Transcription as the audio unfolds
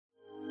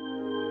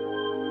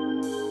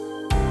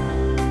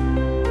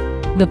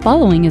The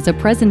following is a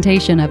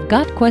presentation of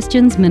Got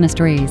Questions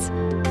Ministries.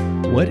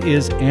 What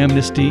is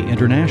Amnesty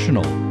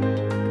International?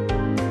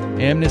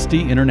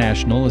 Amnesty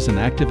International is an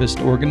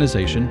activist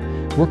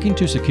organization working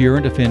to secure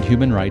and defend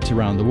human rights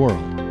around the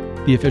world.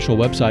 The official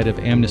website of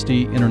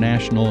Amnesty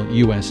International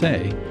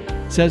USA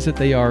says that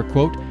they are,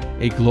 quote,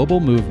 a global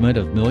movement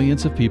of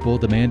millions of people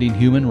demanding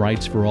human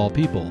rights for all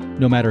people,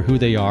 no matter who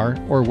they are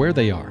or where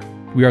they are.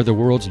 We are the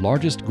world's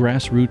largest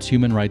grassroots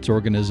human rights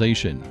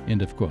organization,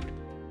 end of quote.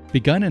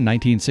 Begun in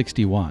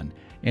 1961,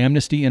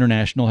 Amnesty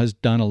International has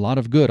done a lot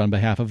of good on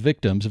behalf of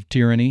victims of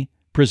tyranny,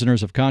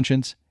 prisoners of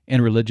conscience,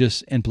 and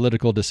religious and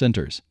political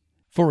dissenters.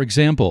 For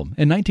example,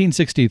 in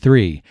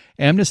 1963,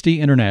 Amnesty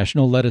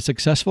International led a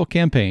successful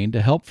campaign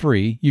to help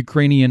free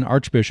Ukrainian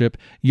Archbishop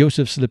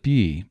Yosef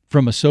Slipyy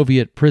from a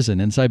Soviet prison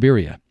in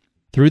Siberia.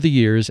 Through the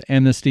years,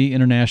 Amnesty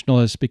International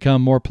has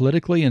become more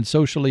politically and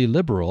socially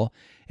liberal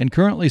and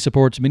currently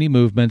supports many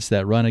movements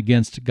that run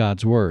against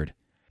God's Word.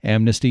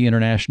 Amnesty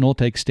International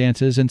takes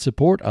stances in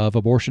support of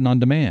abortion on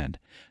demand,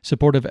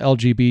 support of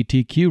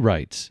LGBTQ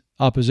rights,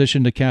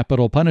 opposition to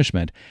capital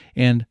punishment,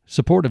 and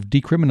support of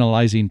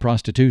decriminalizing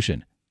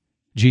prostitution.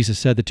 Jesus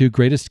said the two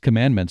greatest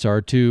commandments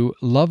are to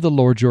love the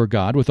Lord your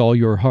God with all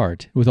your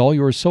heart, with all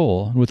your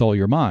soul, and with all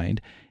your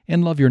mind,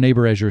 and love your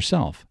neighbor as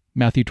yourself.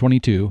 Matthew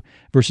 22,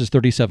 verses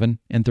 37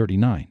 and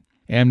 39.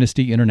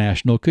 Amnesty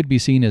International could be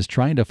seen as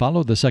trying to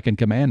follow the second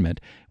commandment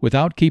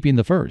without keeping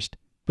the first.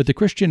 But the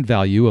Christian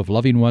value of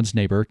loving one's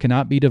neighbor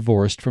cannot be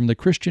divorced from the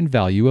Christian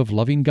value of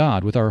loving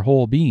God with our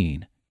whole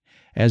being.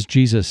 As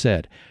Jesus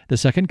said, the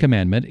second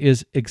commandment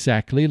is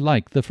exactly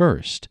like the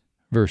first.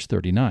 Verse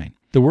 39.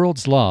 The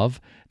world's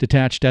love,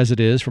 detached as it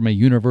is from a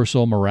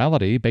universal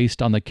morality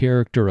based on the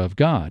character of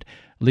God,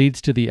 leads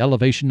to the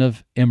elevation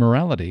of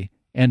immorality,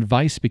 and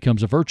vice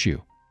becomes a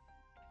virtue.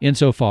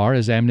 Insofar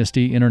as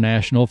Amnesty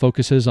International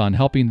focuses on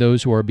helping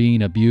those who are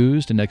being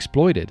abused and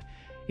exploited,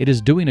 it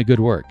is doing a good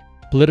work.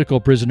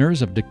 Political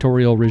prisoners of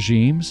dictatorial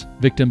regimes,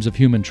 victims of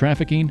human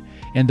trafficking,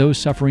 and those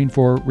suffering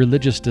for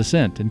religious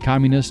dissent in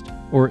communist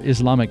or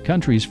Islamic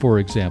countries, for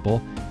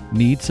example,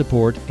 need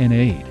support and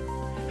aid.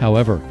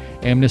 However,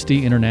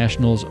 Amnesty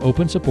International's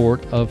open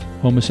support of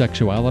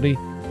homosexuality,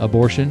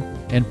 abortion,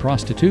 and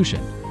prostitution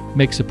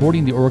makes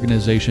supporting the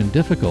organization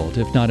difficult,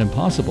 if not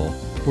impossible,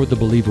 for the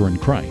believer in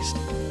Christ.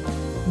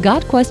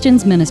 Got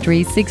Questions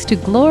Ministries seeks to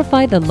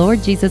glorify the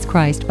Lord Jesus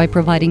Christ by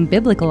providing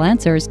biblical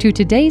answers to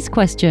today's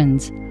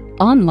questions.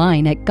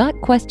 Online at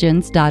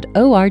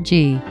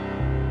gotquestions.org.